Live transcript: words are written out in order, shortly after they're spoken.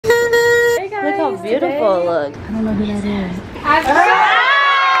how beautiful it looks. I don't know who that is. Happy birthday!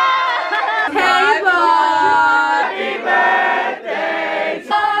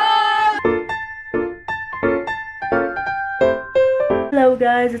 Hello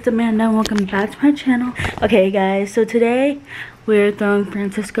guys, it's Amanda and welcome back to my channel. Okay guys, so today we're throwing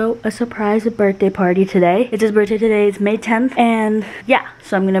Francisco a surprise birthday party today. It's his birthday today, it's May 10th, and yeah,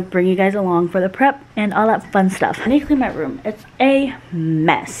 so I'm gonna bring you guys along for the prep and all that fun stuff. I need to clean my room. It's a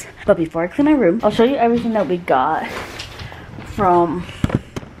mess. But before I clean my room, I'll show you everything that we got from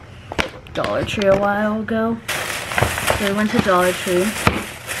Dollar Tree a while ago. So we went to Dollar Tree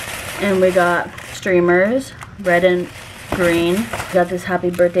and we got streamers, red and green. We got this happy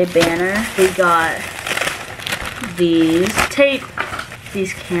birthday banner. We got these tape,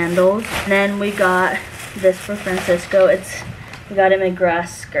 these candles, and then we got this for Francisco. We got him a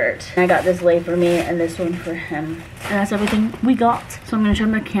grass skirt. And I got this lei for me and this one for him. And that's everything we got. So I'm gonna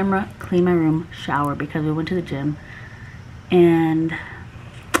turn my camera, clean my room, shower because we went to the gym. And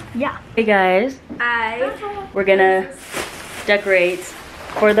yeah. Hey guys. Hi. We're gonna decorate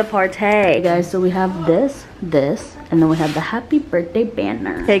for the party. Hey guys, so we have this, and then we have the happy birthday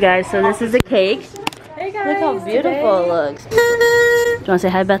banner. Hey guys, so this is the cake. Hey guys. Look how beautiful it looks. Do you want to say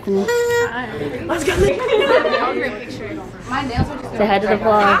hi, Bethany? Hi. Let's go. My nails are just Say hi to the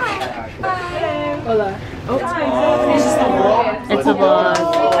vlog. Hi. Hola. Oh. It's a vlog.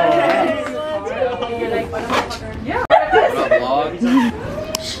 Yeah. I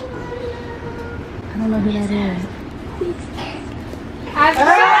don't know who that is. Happy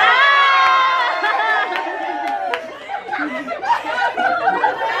birthday!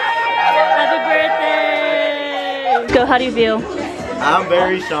 Go, how do you feel? I'm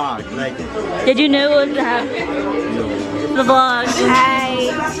very shocked. Like, did you know what was happening? The vlog. Hi.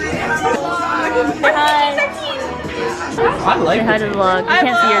 Say hi. I like Say hi to the vlog. You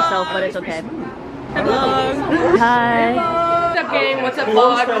can't see yourself, but it's okay. vlog. Hi. What's up, gang? What's up,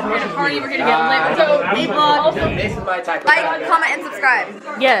 vlog? We're gonna party. We're gonna get lit. So, we vlog. Like, comment, and subscribe.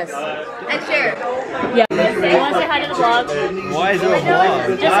 Yes. And share. Yeah. You want to say hi to the vlog? why is it a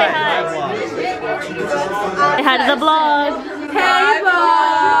vlog? Just say hi. Say hi to the vlog. Hey,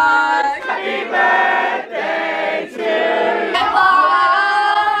 vlog. Happy birthday to you.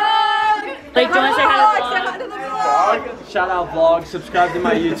 Vlog. Like, do you want to say hi to the vlog? Shout out vlog. Subscribe to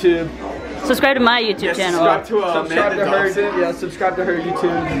my YouTube. Subscribe to my YouTube channel. Subscribe to her. Yeah, subscribe to her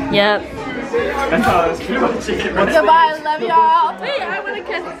YouTube. Yep. That's pretty much it. Goodbye. Love y'all. Wait, I want to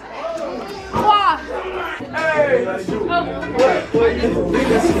kiss. Mwah.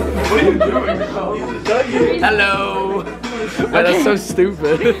 Hello. Okay. That's so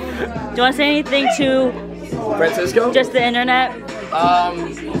stupid. Do you want to say anything to Francisco? just the internet?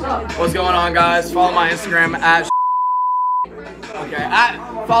 What's going on, guys? Follow my Instagram at. Okay,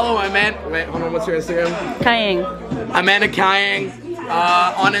 follow Amanda. Wait, hold on. What's your Instagram? Kaying. Amanda Kyang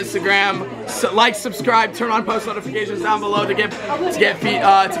on Instagram. So, like, subscribe, turn on post notifications down below to get updated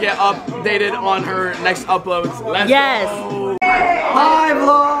on her next uploads. Let's go. Hi,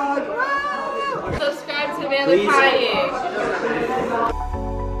 vlog. Subscribe to Amanda Kyang.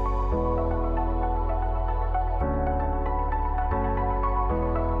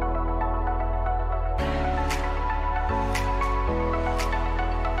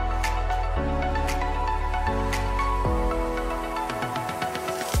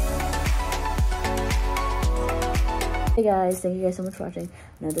 Hey guys, thank you guys so much for watching.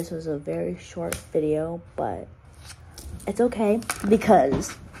 Now this was a very short video, but it's okay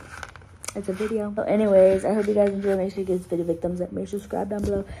because it's a video. So anyways, I hope you guys enjoy. Make sure you give this video a big thumbs up. Make sure you subscribe down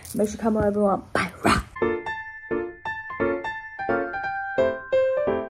below. Make sure you comment whatever you want. Bye.